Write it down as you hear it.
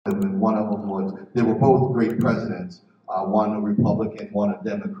and one of them was, they were both great presidents, one a Republican, one a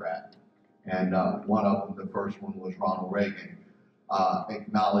Democrat. And one of them, the first one was Ronald Reagan,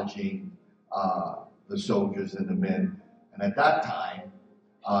 acknowledging the soldiers and the men. And at that time,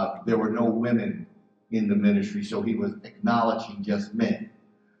 there were no women in the ministry, so he was acknowledging just men.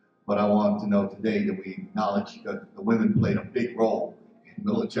 But I want to know today that we acknowledge that the women played a big role in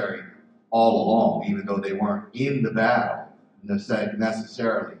military all along, even though they weren't in the battle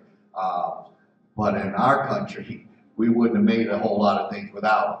necessarily. But in our country, we wouldn't have made a whole lot of things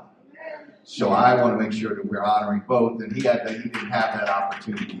without them. So I want to make sure that we're honoring both, and he didn't have that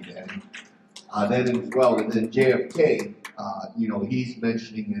opportunity then. Then as well, and then JFK, he's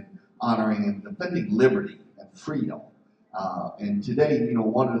mentioning and honoring and defending liberty and freedom. And today,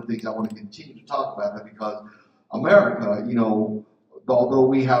 one of the things I want to continue to talk about that because America, although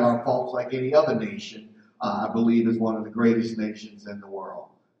we have our faults like any other nation, I believe is one of the greatest nations in the world.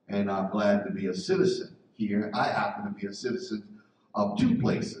 And I'm glad to be a citizen here. I happen to be a citizen of two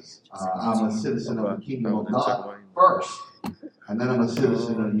places. I'm a citizen of the kingdom of God first, and then I'm a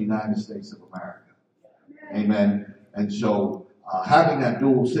citizen of the United States of America. Amen. And so having that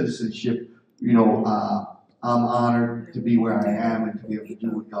dual citizenship, I'm honored to be where I am and to be able to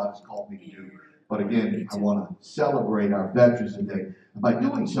do what God has called me to do. But again, I want to celebrate our veterans today. And by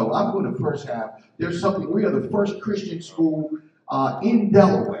doing so, I'm going to first we are the first Christian school in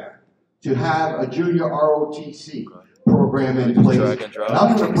Delaware to have a junior ROTC program in place. And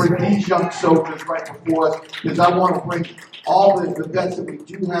I'm going to bring these young soldiers right before us because I want to bring all the vets that we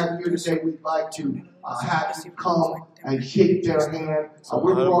do have here today. We'd like to have you come and shake their hand.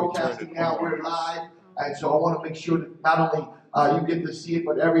 We're broadcasting now. We're live. And so I want to make sure that not only you get to see it,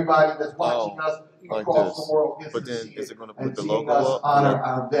 but everybody that's watching us across the world gets to see it and seeing us honor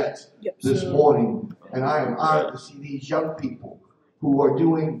our vets this morning. And I am honored to see these young people who are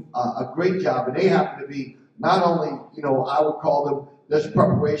doing a great job. And they happen to be not only, I would call them just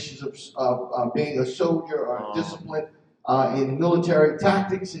preparations of being a soldier or discipline in military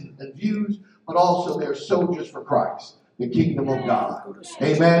tactics and views, but also they're soldiers for Christ, the kingdom of God.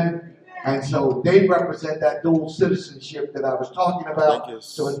 Amen. And so they represent that dual citizenship that I was talking about.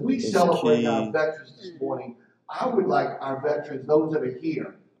 So as we celebrate our veterans this morning, I would like our veterans, those that are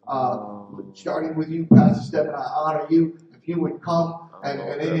here, starting with you, Pastor Stephen, I honor you. If you would come, and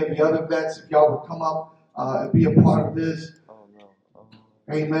any of the other vets, if y'all would come up and be a part of this.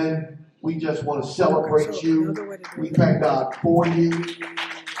 Amen. We just want to celebrate you. We thank God for you.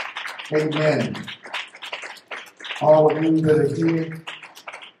 Amen. All of you that are here,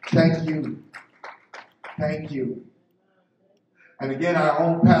 thank you. Thank you. And again, our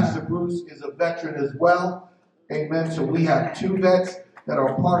own Pastor Bruce is a veteran as well. Amen. So we have two vets that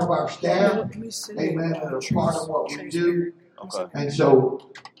are part of our staff. Amen. That are part of what we do. Okay. And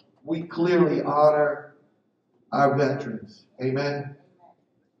so we clearly honor our veterans. Amen.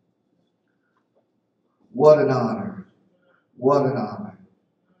 What an honor. What an honor.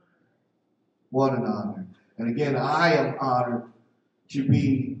 What an honor. And again, I am honored to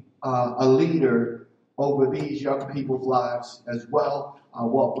be a leader over these young people's lives as well.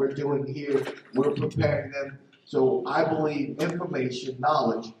 What we're doing here, we're preparing them. So I believe information,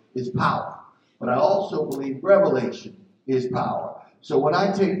 knowledge is power. But I also believe revelation is power. So when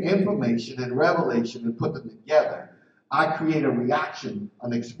I take information and revelation and put them together, I create a reaction,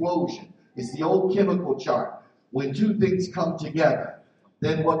 an explosion. It's the old chemical chart. When two things come together,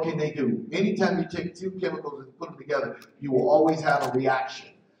 then what can they do? Anytime you take two chemicals and put them together, you will always have a reaction.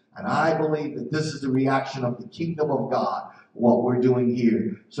 And I believe that this is the reaction of the kingdom of God, what we're doing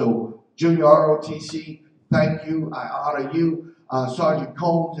here. So, Junior ROTC, thank you. I honor you, Sergeant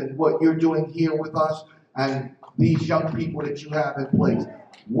Combs, and what you're doing here with us, and these young people that you have in place.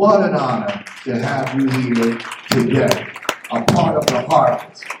 What an honor to have you here today, a part of the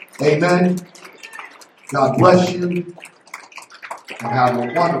harvest. Amen. God bless you, and have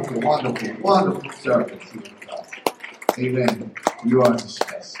a wonderful, wonderful, wonderful service here with us. Amen. You are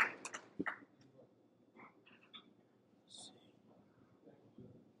dismissed.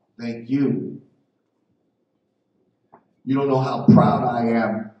 Thank you. You don't know how proud I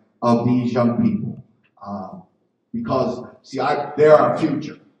am of these young people. Because, see, they're our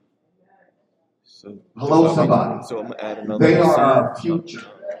future. Hello, somebody. So I'm gonna add another. They are our future.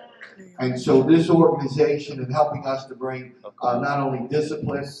 And so this organization and helping us to bring not only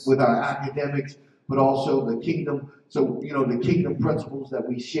discipline with our academics, but also the kingdom. So, the kingdom principles that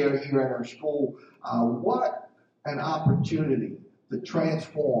we share here at our school. What an opportunity to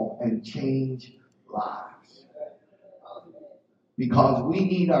transform and change lives. Because we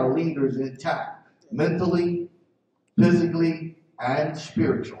need our leaders intact, mentally, physically, and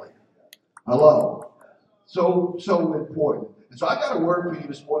spiritually. Hello. So important. And so I got a word for you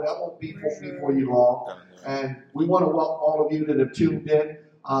this morning. I won't be before you long. And we want to welcome all of you that have tuned in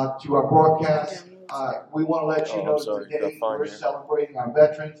to our broadcast. We want to let you know today we're celebrating our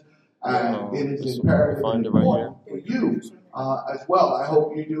veterans. And it is imperative and important for you as well. I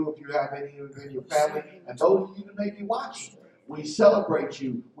hope you do if you have any in your family. And those of you that may be watching, we celebrate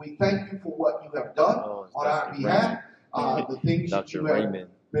you. We thank you for what you have done on our behalf. The things that you have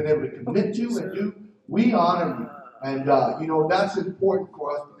been able to commit to and do. We honor you. And, that's important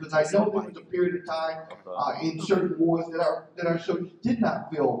for us because I know there was a period of time in certain wars that our soldiers did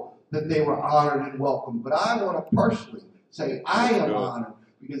not feel that they were honored and welcomed. But I want to personally say I am honored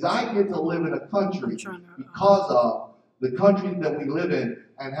because I get to live in a country because of the country that we live in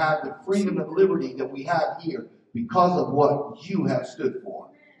and have the freedom and liberty that we have here because of what you have stood for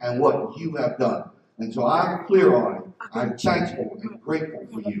and what you have done. And so I'm clear on it. I'm thankful and grateful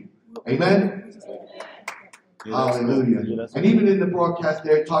for you. Amen? Hallelujah. And even in the broadcast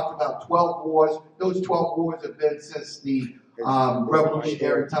there, it talked about 12 wars. Those 12 wars have been since the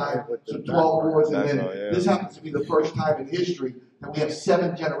revolutionary time. So 12 wars. And then this happens to be the first time in history that we have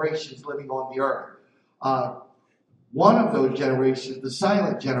 7 generations living on the earth. One of those generations, the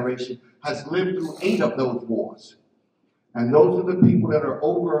silent generation, has lived through 8 of those wars. And those are the people that are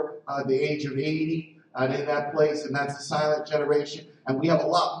over the age of 80 and in that place, and that's the silent generation. And we have a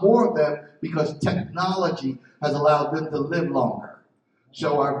lot more of them because technology has allowed them to live longer.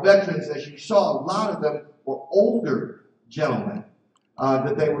 So our veterans, as you saw, a lot of them were older gentlemen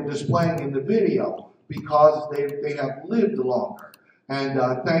that they were displaying in the video because they have lived longer. And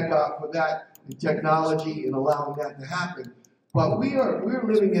thank God for that and technology and allowing that to happen. But we're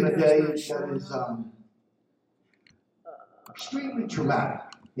living in a day that is extremely traumatic,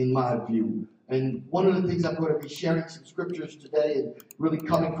 in my view. And one of the things I'm going to be sharing some scriptures today and really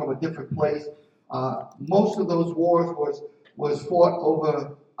coming from a different place. Most of those wars was fought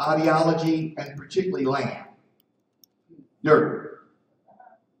over ideology and particularly land, dirt.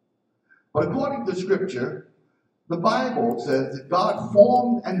 But according to Scripture, the Bible says that God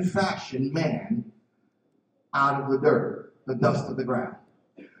formed and fashioned man out of the dirt, the dust of the ground.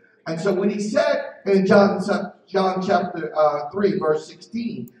 And so when he said in John chapter 3, verse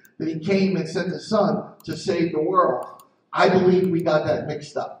 16, that he came and sent his son to save the world, I believe we got that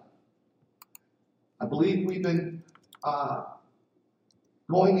mixed up. I believe we've been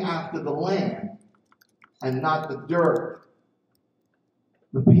going after the land and not the dirt,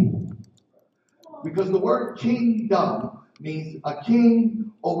 the people. Because the word kingdom means a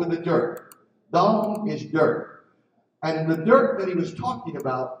king over the dirt. Dom is dirt. And the dirt that he was talking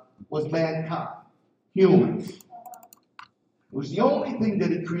about was mankind, humans. It was the only thing that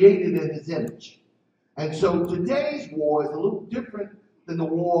he created in his image. And so today's war is a little different than the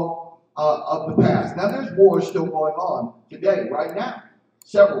war of the past. Now, there's wars still going on today, right now.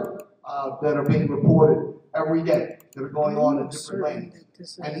 Several that are being reported every day that are going on in different lands.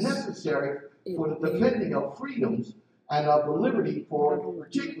 And necessary for the defending of freedoms and of the liberty for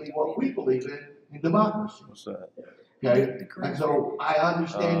particularly what we believe in democracy. What's that? Okay? And so I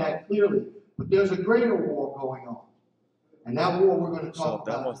understand that clearly. But there's a greater war going on. And that war we're going to talk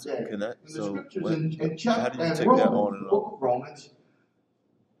about today. In the scriptures in chapter book of Romans,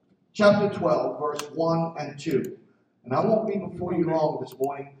 chapter 12, verse 1 and 2. And I won't be before you long this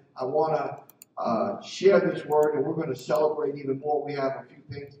morning. I want to share this word, and we're going to celebrate even more. We have a few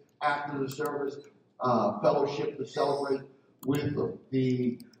things after the service, fellowship to celebrate with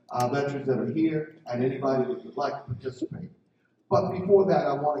the veterans that are here and anybody that would like to participate. But before that,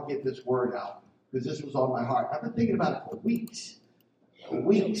 I want to get this word out, because this was on my heart. I've been thinking about it for weeks. I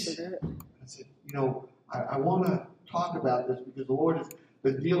said, I want to talk about this because the Lord has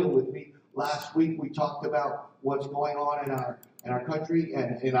been dealing with me. Last week we talked about what's going on in our country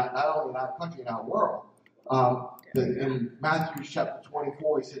and not only in our country, in our world. In Matthew chapter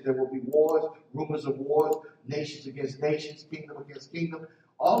 24, he said there will be wars, rumors of wars, nations against nations, kingdom against kingdom.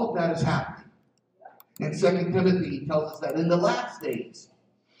 All of that is happening. In 2 Timothy, he tells us that in the last days,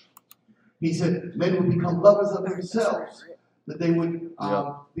 he said men would become lovers of themselves, that they would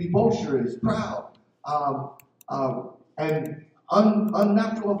be boisterous, proud, and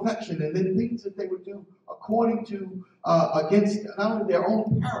unnatural affection, and then things that they would do according to, against not only their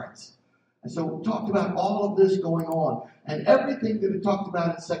own parents. And so we talked about all of this going on. And everything that it talked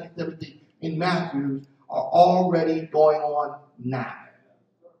about in 2 Timothy, in Matthew, are already going on now.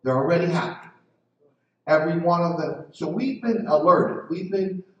 They're already happening. Every one of them. So we've been alerted. We've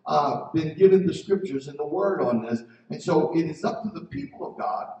been given the scriptures and the word on this. And so it is up to the people of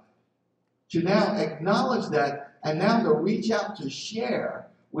God to now acknowledge that and now to reach out to share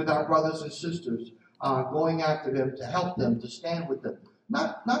with our brothers and sisters, going after them, to help them, to stand with them.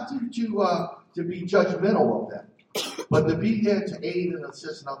 Not to be judgmental of them, but to be there to aid and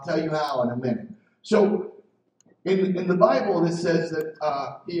assist. And I'll tell you how in a minute. So in the Bible, it says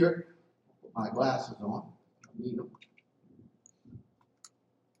that here, put my glasses on. I need them.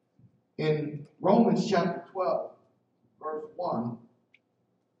 In Romans chapter 12, verse 1,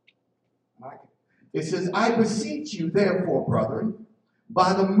 it says, I beseech you, therefore, brethren,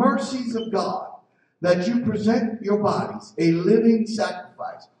 by the mercies of God, that you present your bodies a living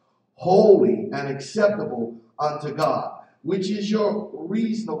sacrifice, holy and acceptable unto God, which is your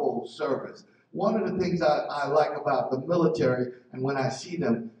reasonable service. One of the things I like about the military, and when I see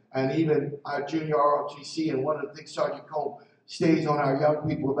them, and even our junior ROTC, and one of the things Sergeant Cole stays on our young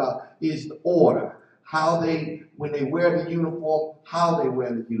people about, is the order. How they, when they wear the uniform, how they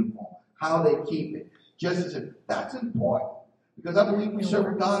wear the uniform, how they keep it. Just as if that's important. Because I believe we serve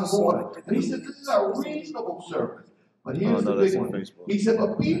a God of order. And he said, this is our reasonable service. But here's the big one. He said,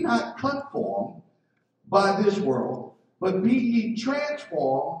 but be not conformed by this world, but be ye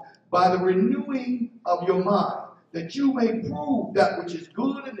transformed by the renewing of your mind, that you may prove that which is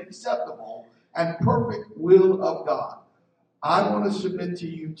good and acceptable and perfect will of God. I want to submit to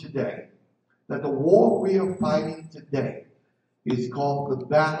you today that the war we are fighting today is called the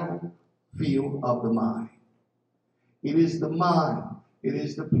battlefield of the mind. It is the mind. It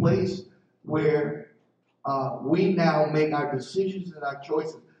is the place where we now make our decisions and our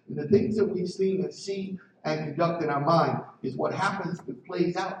choices. And the things that we've seen and see and conduct in our mind is what happens that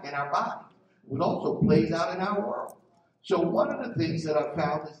plays out in our body. It also plays out in our world. So one of the things that I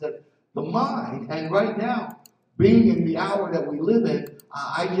found is that the mind, and right now, being in the hour that we live in,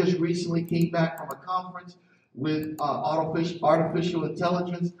 I just recently came back from a conference with artificial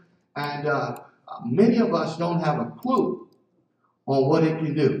intelligence, and many of us don't have a clue on what it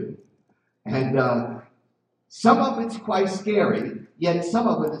can do. And some of it's quite scary, yet some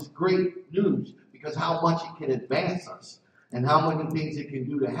of it is great news because how much it can advance us and how many things it can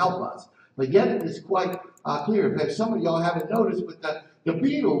do to help us. But yet it is quite clear. In fact, some of y'all haven't noticed, but the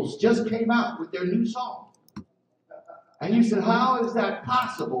Beatles just came out with their new song. And you said, how is that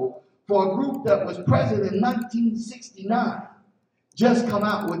possible for a group that was present in 1969 just come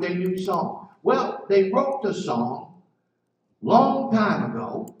out with their new song? Well, they wrote the song long time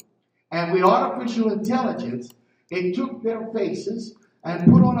ago, and with artificial intelligence, it took their faces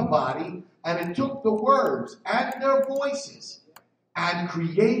and put on a body, and it took the words and their voices and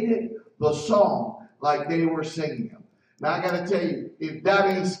created the song like they were singing them. Now, I got to tell you, if that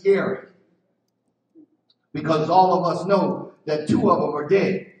ain't scary, because all of us know that two of them are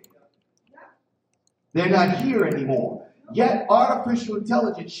dead. They're not here anymore. Yet artificial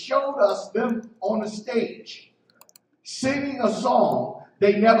intelligence showed us them on a stage singing a song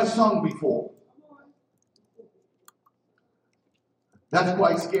they never sung before. That's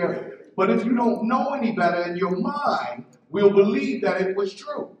quite scary. But if you don't know any better, in your mind will believe that it was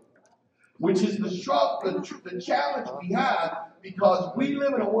true, which is the challenge we have, because we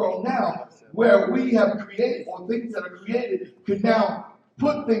live in a world now where we have created, or things that are created can now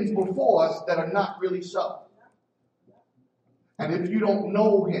put things before us that are not really so. And if you don't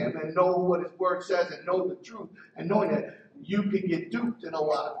know him and know what his word says and know the truth and knowing that, you can get duped in a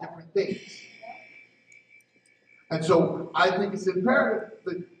lot of different things. And so I think it's imperative,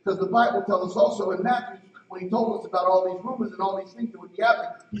 because the Bible tells us also in Matthew, when he told us about all these rumors and all these things that would be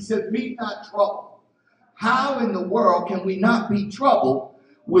happening, he said, be not troubled. How in the world can we not be troubled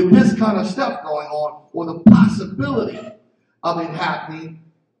with this kind of stuff going on, or the possibility of it happening?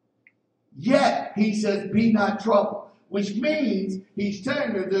 Yet, he says, be not troubled, which means he's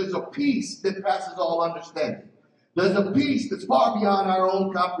telling you there's a peace that passes all understanding. There's a peace that's far beyond our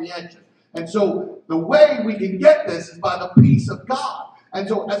own comprehension. And so the way we can get this is by the peace of God. And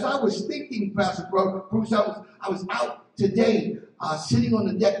so as I was thinking, Pastor Bruce, I was out today, sitting on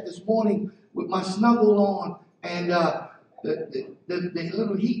the deck this morning with my snuggle on, and the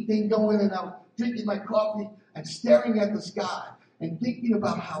little heat thing going, and I was drinking my coffee and staring at the sky and thinking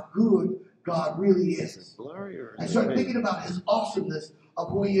about how good God really is. I started thinking about his awesomeness of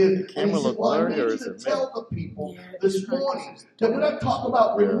who he is. And he said, well, I need you to tell the people this morning that when I talk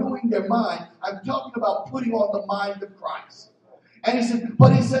about renewing their mind, I'm talking about putting on the mind of Christ. And he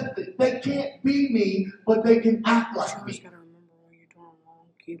said, they can't be me, but they can act like me.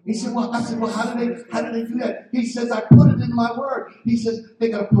 He said, well, I said, well, how do they do that? He says, I put it in my word. He says, they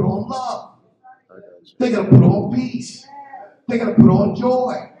got to put on love. They got to put on peace. They got to put on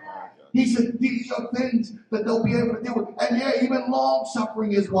joy. He said, these are things that they'll be able to deal with. And yeah, even long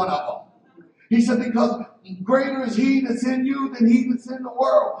suffering is one of them. He said, because greater is he that's in you than he that's in the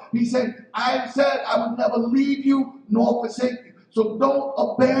world. He said, I have said I would never leave you nor forsake you. So don't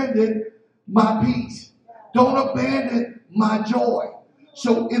abandon my peace. Don't abandon my joy.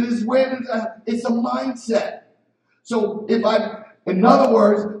 So it is where it's a mindset. So in other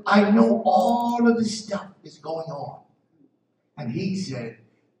words, I know all of this stuff is going on. And he said,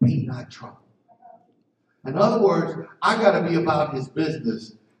 be not troubled. In other words, I got to be about his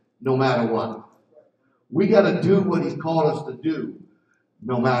business no matter what. We got to do what he's called us to do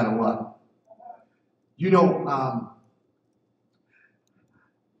no matter what. You know,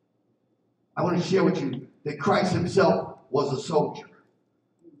 I want to share with you that Christ himself was a soldier.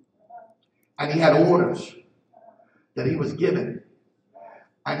 And he had orders that he was given.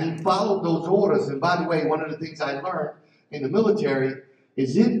 And he followed those orders. And by the way, one of the things I learned in the military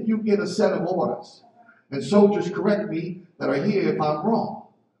is if you get a set of orders, and soldiers correct me that are here if I'm wrong.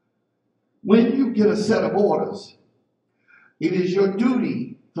 When you get a set of orders, it is your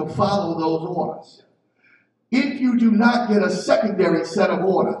duty to follow those orders. If you do not get a secondary set of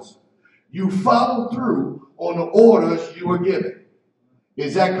orders, you follow through on the orders you were given.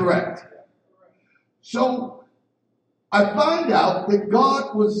 Is that correct? So I find out that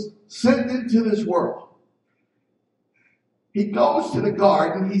God was sent into this world. He goes to the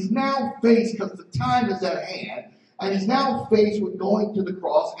garden. He's now faced, because the time is at hand, and he's now faced with going to the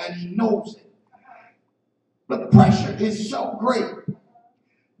cross, and he knows it. The pressure is so great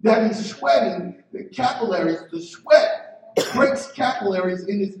that he's sweating the capillaries. The sweat breaks capillaries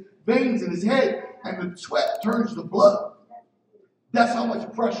in his veins in his head, and the sweat turns to blood. That's how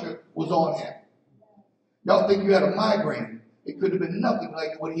much pressure was on him. Y'all think you had a migraine. It could have been nothing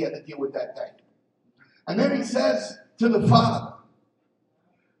like what he had to deal with that day. And then he says to the Father,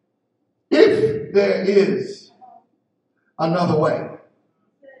 if there is another way,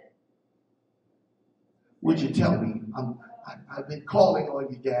 would you tell me? I've been calling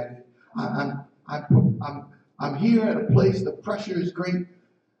on you, Daddy. I'm here at a place the pressure is great,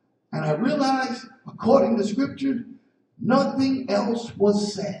 and I realize, according to Scripture, nothing else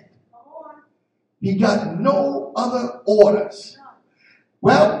was said. He got no other orders.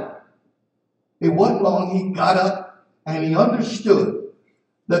 Well, it wasn't long. He got up and he understood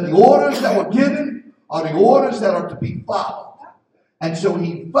that the orders that were given are the orders that are to be followed. And so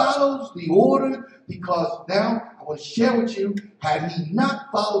he follows the order, because now I want to share with you, had he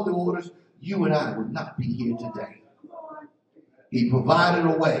not followed the orders, you and I would not be here today. He provided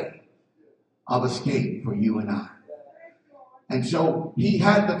a way of escape for you and I. And so he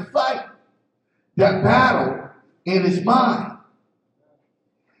had to fight that battle in his mind.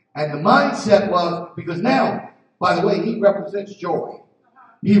 And the mindset was, because now, by the way, he represents joy.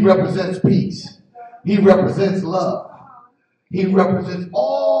 He represents peace. He represents love. He represents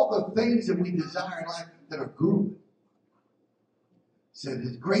all the things that we desire in life that are good. Said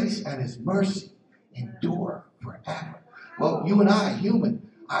his grace and his mercy endure forever. Well, you and I, human,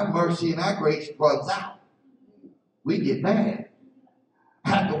 our mercy and our grace runs out. We get mad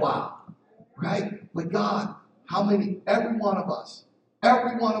after a while, right? But God, every one of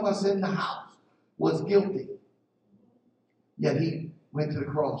us in the house was guilty. Yet he went to the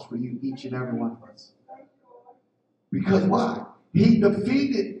cross for you, each and every one of us. Because why? He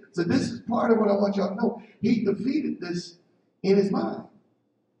defeated, so this is part of what I want y'all to know. He defeated this in his mind.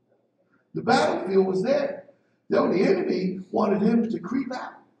 The battlefield was there. Though the enemy wanted him to creep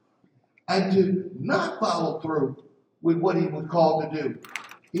out and to not follow through with what he was called to do.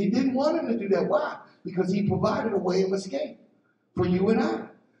 He didn't want him to do that. Why? Because he provided a way of escape for you and I.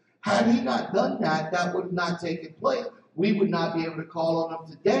 Had he not done that, that would have not taken place. We would not be able to call on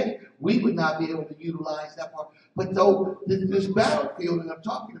him today. We would not be able to utilize that part. But though this battlefield that I'm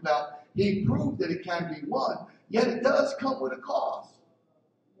talking about, he proved that it can be won, yet it does come with a cost.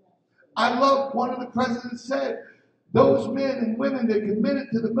 I love one of the presidents said, those men and women that committed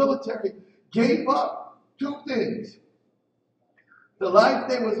to the military gave up two things. The life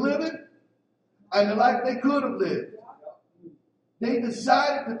they was living and the life they could have lived. They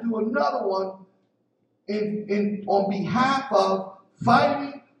decided to do another one on behalf of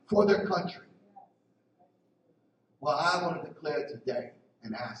fighting for their country. Well, I want to declare today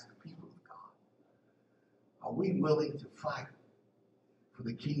and ask the people of God, are we willing to fight for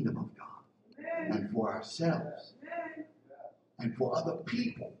the kingdom of God and for ourselves and for other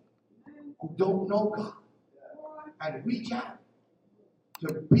people who don't know God, and reach out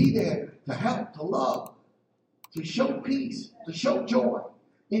to be there, to help, to love, to show peace, to show joy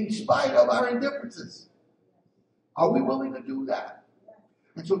in spite of our indifferences? Are we willing to do that?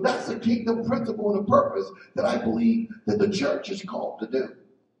 And so that's a kingdom principle and a purpose that I believe that the church is called to do.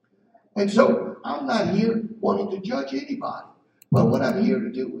 And so I'm not here wanting to judge anybody. But what I'm here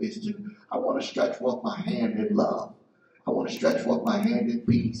to do is I want to stretch forth my hand in love. I want to stretch forth my hand in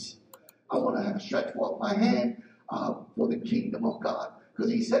peace. I want to stretch forth my hand for the kingdom of God.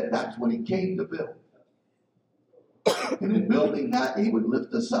 Because he said that's what he came to build. And in building that, he would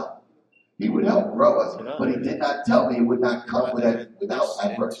lift us up. He would help grow us. But he did not tell me it would not come without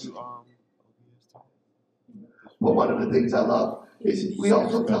adversity. But one of the things I love is we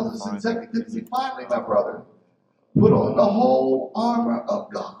also tell us in 2 Timothy, finally, my brother, put on the whole armor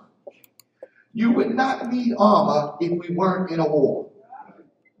of God. You would not need armor if we weren't in a war.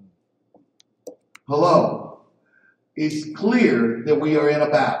 Hello. It's clear that we are in a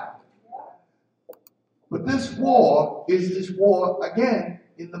battle. But this war is this war, again,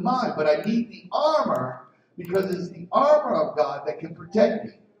 in the mind. But I need the armor because it's the armor of God that can protect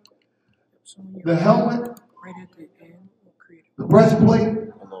me. The helmet, the breastplate,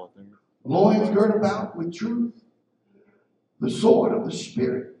 loins girt about with truth, the sword of the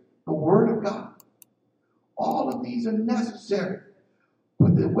Spirit, the Word of God. All of these are necessary,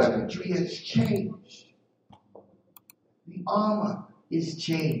 but the weaponry has changed. The armor is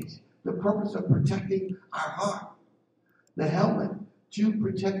changed. The purpose of protecting our heart. The helmet to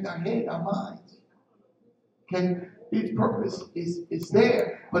protect our head, our minds. Okay? Its purpose is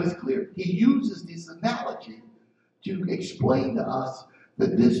there, but it's clear. He uses this analogy to explain to us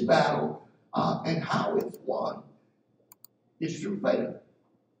that this battle and how it's won is through faith.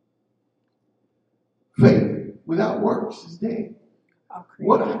 Faith without works is dead.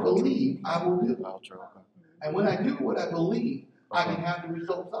 What I believe, I will do. And when I do what I believe, I can have the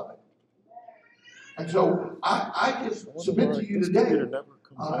results of it. And so I just submit to you today,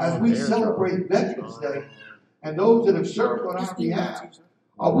 as we celebrate Veterans Day, and those that have served on our behalf,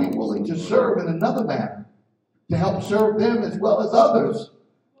 are we willing to serve in another manner to help serve them as well as others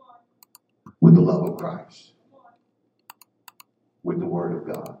with the love of Christ, with the Word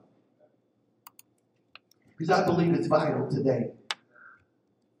of God? Because I believe it's vital today.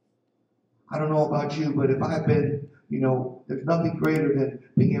 I don't know about you, but if I've been, there's nothing greater than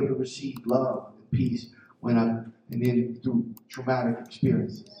being able to receive love and peace and then through traumatic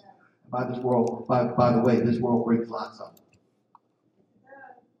experiences. By the way, this world brings lots of them.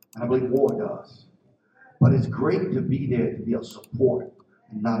 And I believe war does. But it's great to be there to be a support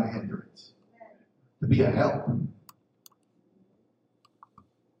and not a hindrance. To be a help.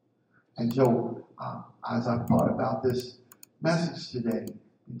 And so, as I've thought about this message today,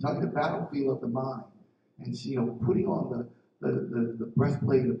 and talking the battlefield of the mind, and putting on the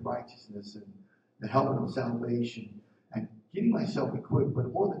breastplate of righteousness and the helmet of salvation, and getting myself equipped,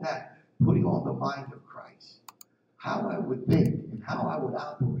 but more than that, putting on the mind of Christ. How I would think and how I would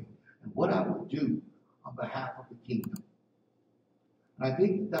operate and what I would do on behalf of the kingdom. And I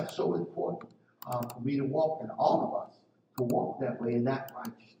think that's so important for me to walk, and all of us to walk that way in that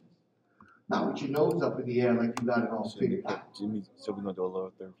righteousness. Not with your nose up in the air like you got it all figured out. Jimmy, so we're going to go a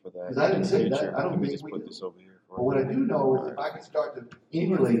little there for that. Because I didn't say that. I don't think we put do. this over here. But what I do know is if I can start to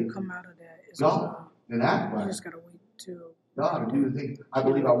emulate come out of that, God and act you right, just gotta wait till God and do the things, I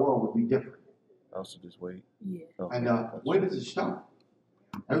believe our world would be different. Also, just wait. yeah. Okay. And where does it start?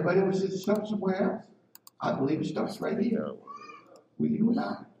 Everybody always says it starts somewhere else. I believe it starts right here. With you and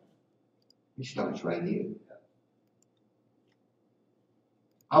I. It starts right here.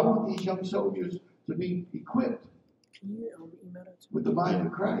 I want these young soldiers to be equipped Can you email that to me? with the mind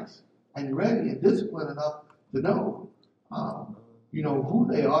of Christ and ready and disciplined enough to know, who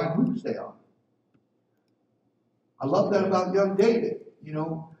they are and whose they are. I love that about young David.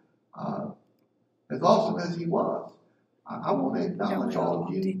 As awesome as he was, I want to acknowledge all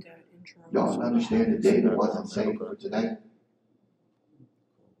of you. Y'all understand that David wasn't saved for today?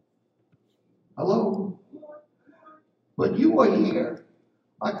 Hello? But you are here.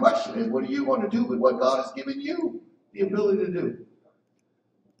 My question is, what are you going to do with what God has given you the ability to do?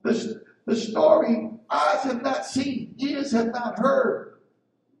 The story, eyes have not seen, ears have not heard.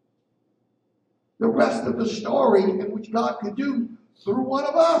 The rest of the story in which God could do through one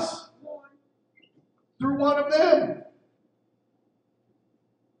of us, through one of them.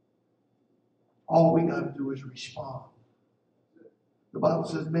 All we got to do is respond. The Bible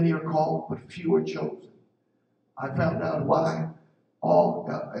says many are called, but few are chosen. I found out why.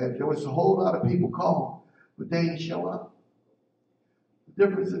 There was a whole lot of people called, but they didn't show up. The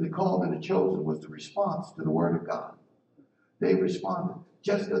difference in the called and the chosen was the response to the Word of God. They responded,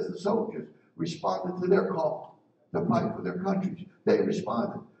 just as the soldiers responded to their call to fight for their countries. They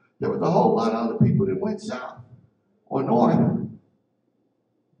responded. There was a whole lot of other people that went south or north.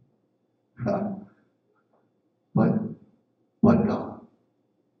 but God.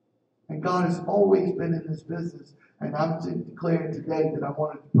 And God has always been in this business. And I'm declaring today that I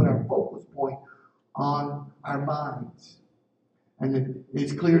wanted to put our focus point on our minds. And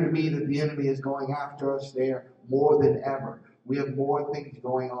it's clear to me that the enemy is going after us there more than ever. We have more things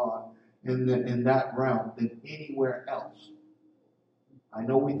going on in that realm than anywhere else. I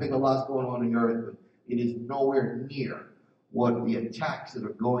know we think a lot's going on in the earth, but it is nowhere near what the attacks that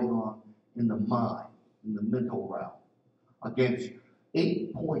are going on in the mind, in the mental realm, against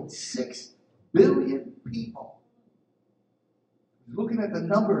 8.6 billion people. Looking at the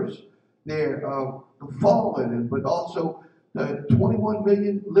numbers there of the fallen, but also the 21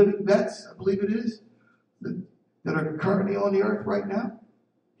 million living vets, I believe it is, that are currently on the earth right now,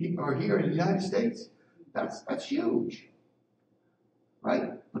 or here in the United States. That's huge,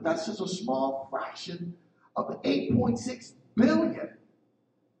 right? But that's just a small fraction of the 8.6 billion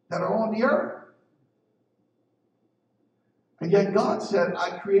that are on the earth. And yet God said,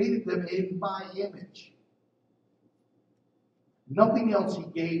 I created them in my image. Nothing else he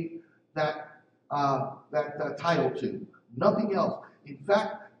gave that title to. Nothing else. In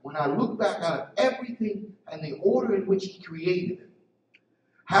fact, when I look back at everything and the order in which he created it,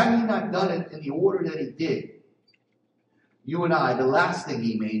 had he not done it in the order that he did, you and I, the last thing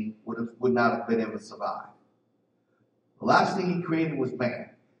he made would not have been able to survive. The last thing he created was man.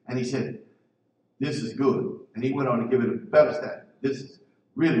 And he said, this is good. And he went on to give it a better stat. This is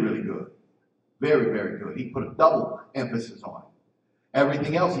really, really good. Very, very good. He put a double emphasis on it.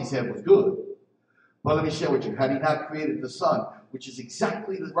 Everything else he said was good. But let me share with you. Had he not created the sun, which is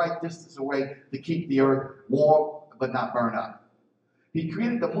exactly the right distance away to keep the earth warm but not burn up. He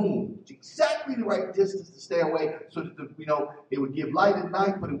created the moon, which is exactly the right distance to stay away so that it would give light at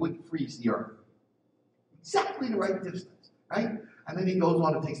night, but it wouldn't freeze the earth. Exactly the right distance, right? And then he goes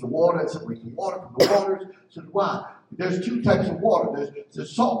on and takes the water and separates the water from the waters. So why? There's two types of water.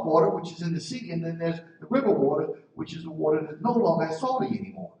 There's salt water, which is in the sea, and then there's the river water, which is the water that's no longer salty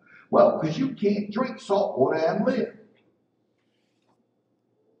anymore. Well, because you can't drink salt water and live.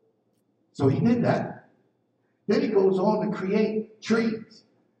 So he did that. Then he goes on to create trees.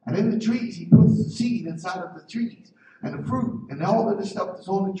 And in the trees, he puts the seed inside of the trees. And the fruit and all of the stuff that's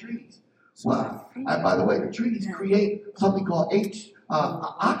on the trees. Wow. And by the way, the trees create something called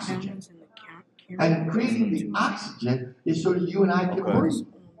oxygen. And creating the oxygen is so that you and I can breathe.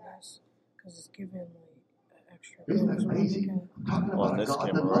 Because it's given extra. Isn't that amazing? I'm talking about a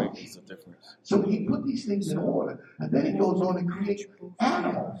God that loves you. The difference. So he put these things in order. And then he goes on to create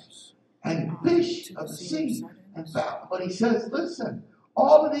animals and fish of the sea and fowl. But he says, listen,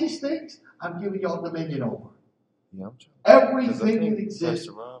 all of these things I'm giving y'all dominion over. Yeah, everything that exists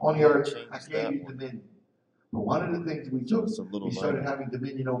on the earth, I gave you dominion. But one of the things we took, we started having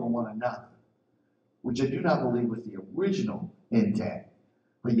dominion over one another, which I do not believe was the original intent,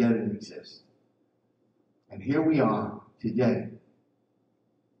 but yet it exists. And here we are today,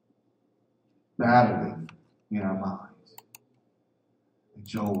 battling in our minds. And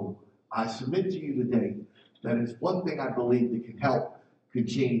so I submit to you today that it's one thing I believe that could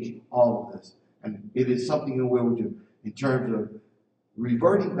change all of this. And it is something that we'll do in terms of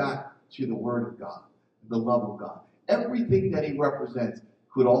reverting back to the Word of God, the love of God. Everything that he represents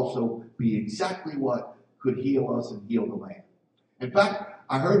could also be exactly what could heal us and heal the land. In fact,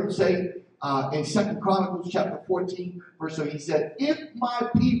 I heard him say in 2 Chronicles chapter 14, verse 8, he said, if my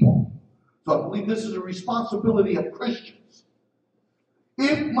people, so I believe this is a responsibility of Christians,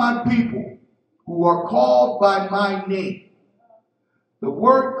 if my people who are called by my name. The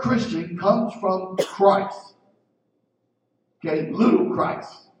word Christian comes from Christ. Okay, little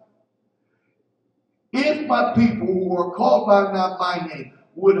Christ. If my people who are called by my name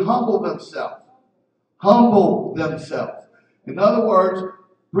would humble themselves. In other words,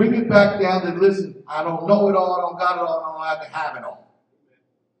 bring it back down to, listen, I don't know it all, I don't got it all, I don't have to have it all.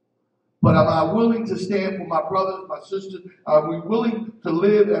 But am I willing to stand for my brothers, my sisters? Are we willing to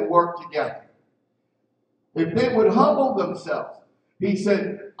live and work together? If they would humble themselves, he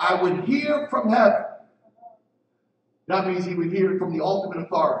said, I would hear from heaven. That means he would hear from the ultimate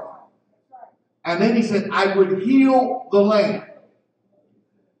authority. And then he said, I would heal the land.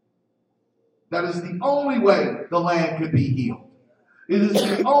 That is the only way the land could be healed. It is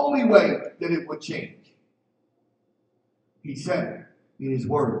the only way that it would change. He said it in his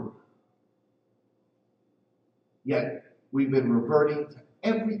word. Yet we've been reverting to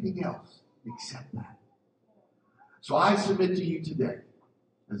everything else except that. So I submit to you today,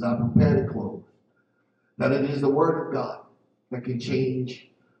 as I prepare to close, that it is the Word of God that can change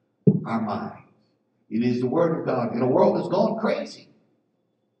our minds. It is the Word of God in a world that's gone crazy.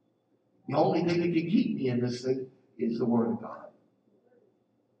 The only thing that can keep me in this thing is the Word of God.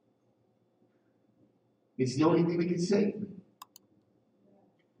 It's the only thing that can save me.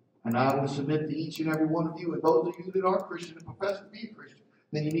 And I will submit to each and every one of you, and those of you that are Christian and profess to be a Christian,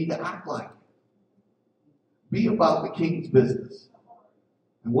 then you need to act like it. Be about the king's business.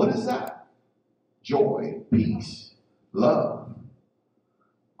 And what is that? Joy, peace, love.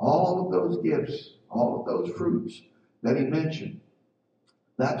 All of those gifts, all of those fruits that he mentioned.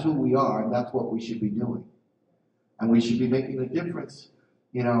 That's who we are, and that's what we should be doing. And we should be making a difference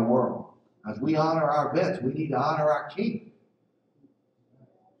in our world. As we honor our vets, we need to honor our king.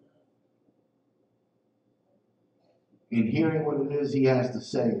 In hearing what it is he has to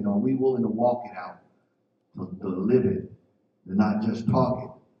say, are we willing to walk it out, to live it, to not just talk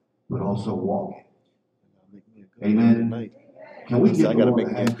it, but also walk it? Amen. Can we give the Lord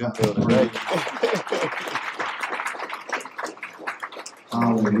a hand clap of praise?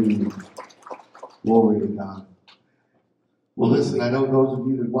 Hallelujah. Glory to God. Well, listen, I know those of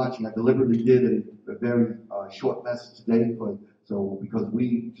you that are watching, I deliberately did a very short message today, because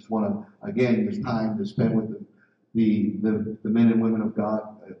we just want to, again, there's time to spend with the men and women of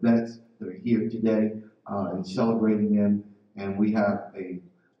God, vets that are here today, and celebrating them. And we have a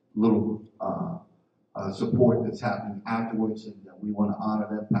little support that's happening afterwards, and we want to honor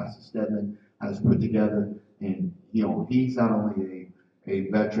them. Pastor Stedman has put together, and he's not only a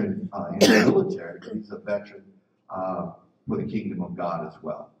veteran in the military, but he's a veteran for the kingdom of God as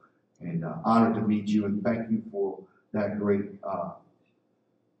well. And honored to meet you, and thank you for that great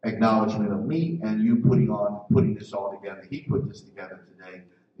acknowledgement of me and you putting this all together. He put this together today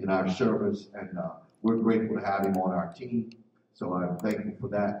in our service, and we're grateful to have him on our team. So I'm thankful for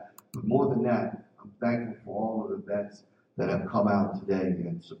that. But more than that, I'm thankful for all of the vets that have come out today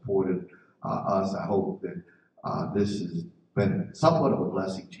and supported us. I hope that this has been somewhat of a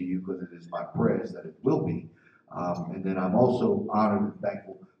blessing to you, because it is my prayers that it will be. And then I'm also honored and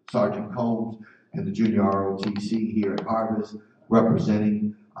thankful Sergeant Combs and the Junior ROTC here at Harvest,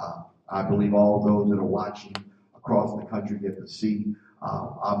 representing, I believe, all those that are watching across the country get to see.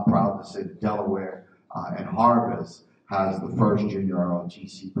 I'm proud to say that Delaware and Harvest has the first Junior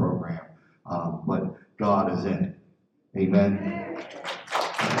ROTC program, but God is in it. Amen.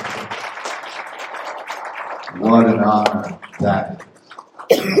 What an honor that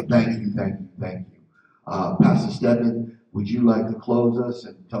is. Thank you. Pastor Stedman, would you like to close us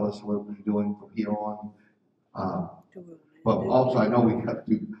and tell us what we're doing from here on? But also, I know we have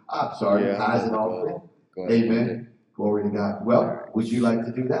to, tithes and offering. Amen. Glory to God. Well, would you like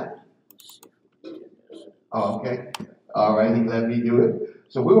to do that? Oh, okay. All right, he let me do it.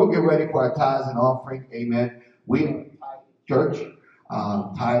 So we will get ready for our tithes and offering. Amen. We, church,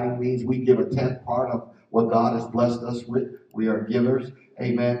 tithing means we give a 10th part of what God has blessed us with. We are givers.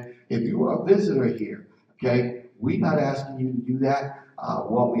 Amen. If you are a visitor here, okay, we're not asking you to do that.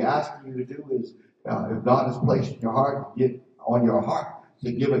 What we're asking you to do is, if God has placed in your heart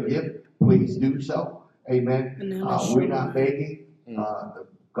to give a gift, please do so. Amen. We're not begging.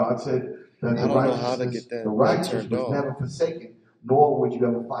 God said that the righteous was never forsaken, nor would you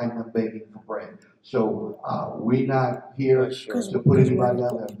ever find them begging for bread. So we're not here to put anybody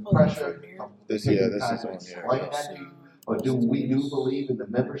under pressure. This is on here. But we do believe in the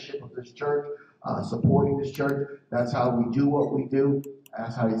membership of this church, supporting this church. That's how we do what we do.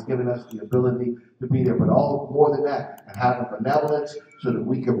 That's how he's given us the ability to be there. But all more than that, and have a benevolence so that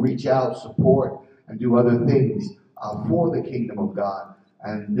we can reach out, support, and do other things for the kingdom of God.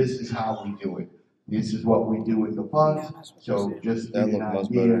 And this is how we do it. This is what we do with the funds. So just to give you an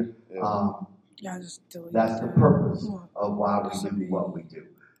idea, that's the purpose of why we do what we do.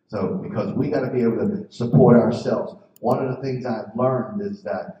 So because we got to be able to support ourselves. One of the things I've learned is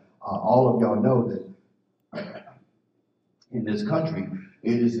that all of y'all know that in this country,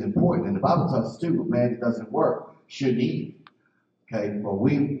 it is important. And the Bible tells us too, a man that doesn't work shouldn't eat. Okay, but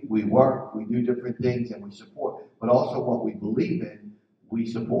we work, we do different things, and we support. But also what we believe in, we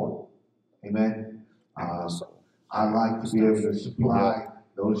support. Amen. I like to be able to supply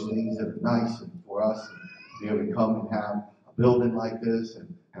those things that are nice and for us, and be able to come and have a building like this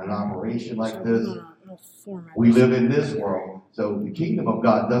and an operation like this. We live in this world, so the kingdom of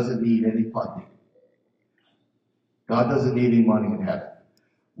God doesn't need any funding. God doesn't need any money in heaven.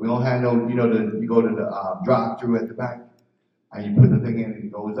 We don't have no, you go to the drive-through at the back, and you put the thing in and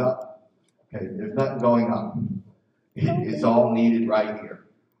it goes up. Okay, there's nothing going up. It's all needed right here.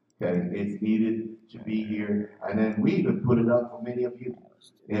 Okay, it's needed to be here. And then we even put it up for many of you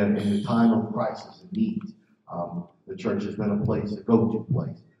in the time of crisis and need. The church has been a place, a go-to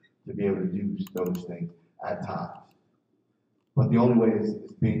place, to be able to do those things at times. But the only way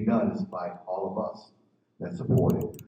it's being done is by all of us that support it.